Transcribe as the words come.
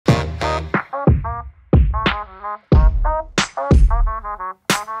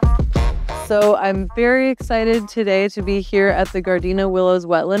So I'm very excited today to be here at the Gardena Willows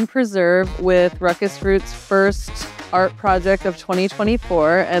Wetland Preserve with RuckusRoots' first art project of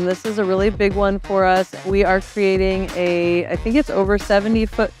 2024, and this is a really big one for us. We are creating I think it's over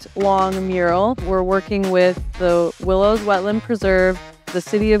 70-foot long mural. We're working with the Willows Wetland Preserve, the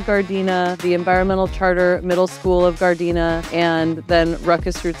City of Gardena, the Environmental Charter Middle School of Gardena, and then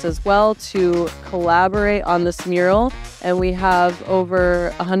RuckusRoots as well to collaborate on this mural. And we have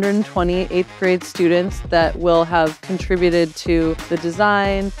over 120 8th grade students that will have contributed to the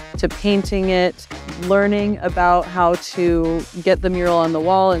design, to painting it, learning about how to get the mural on the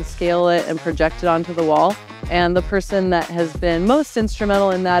wall and scale it and project it onto the wall. And the person that has been most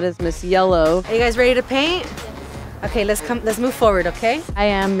instrumental in that is Miss Yellow. Are you guys ready to paint? Okay, let's move forward, okay? I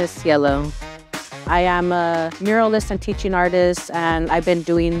am Miss Yellow. I am a muralist and teaching artist, and I've been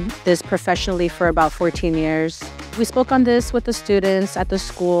doing this professionally for about 14 years. We spoke on this with the students at the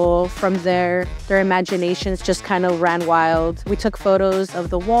school. From there, their imaginations just kind of ran wild. We took photos of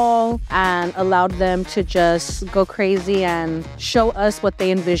the wall and allowed them to just go crazy and show us what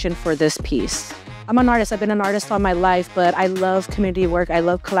they envisioned for this piece. I'm an artist. I've been an artist all my life, but I love community work. I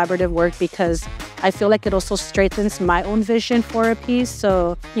love collaborative work because I feel like it also strengthens my own vision for a piece.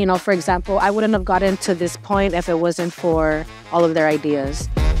 So, you know, for example, I wouldn't have gotten to this point if it wasn't for all of their ideas.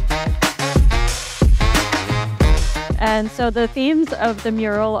 And so the themes of the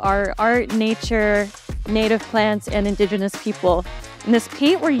mural are art, nature, native plants, and indigenous people. And this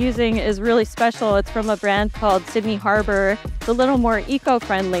paint we're using is really special. It's from a brand called Sydney Harbor. It's a little more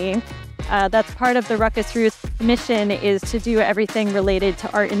eco-friendly. That's part of the RuckusRoots mission, is to do everything related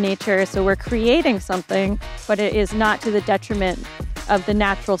to art and nature. So we're creating something, but it is not to the detriment of the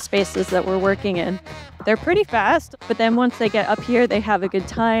natural spaces that we're working in. They're pretty fast, but then once they get up here, they have a good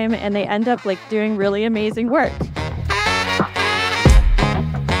time and they end up like doing really amazing work.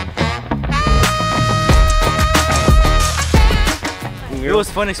 It was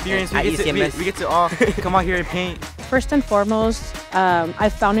a fun experience. We get to all come out here and paint. First and foremost, I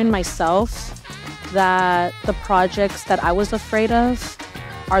found in myself that the projects that I was afraid of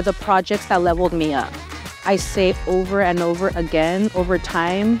are the projects that leveled me up. I say over and over again over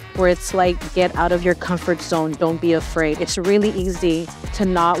time, where it's like, get out of your comfort zone, don't be afraid. It's really easy to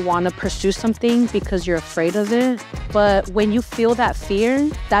not want to pursue something because you're afraid of it. But when you feel that fear,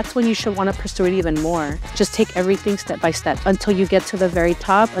 that's when you should want to pursue it even more. Just take everything step by step until you get to the very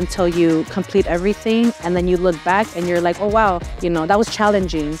top, until you complete everything. And then you look back and you're like, oh, wow, you know, that was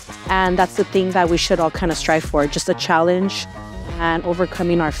challenging. And that's the thing that we should all kind of strive for, just a challenge and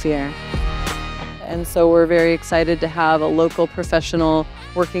overcoming our fear. And so we're very excited to have a local professional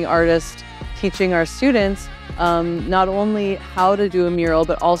working artist teaching our students not only how to do a mural,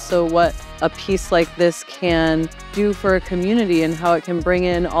 but also what a piece like this can do for a community and how it can bring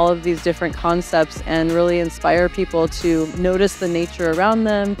in all of these different concepts and really inspire people to notice the nature around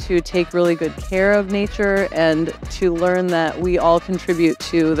them, to take really good care of nature, and to learn that we all contribute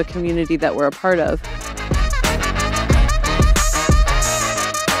to the community that we're a part of.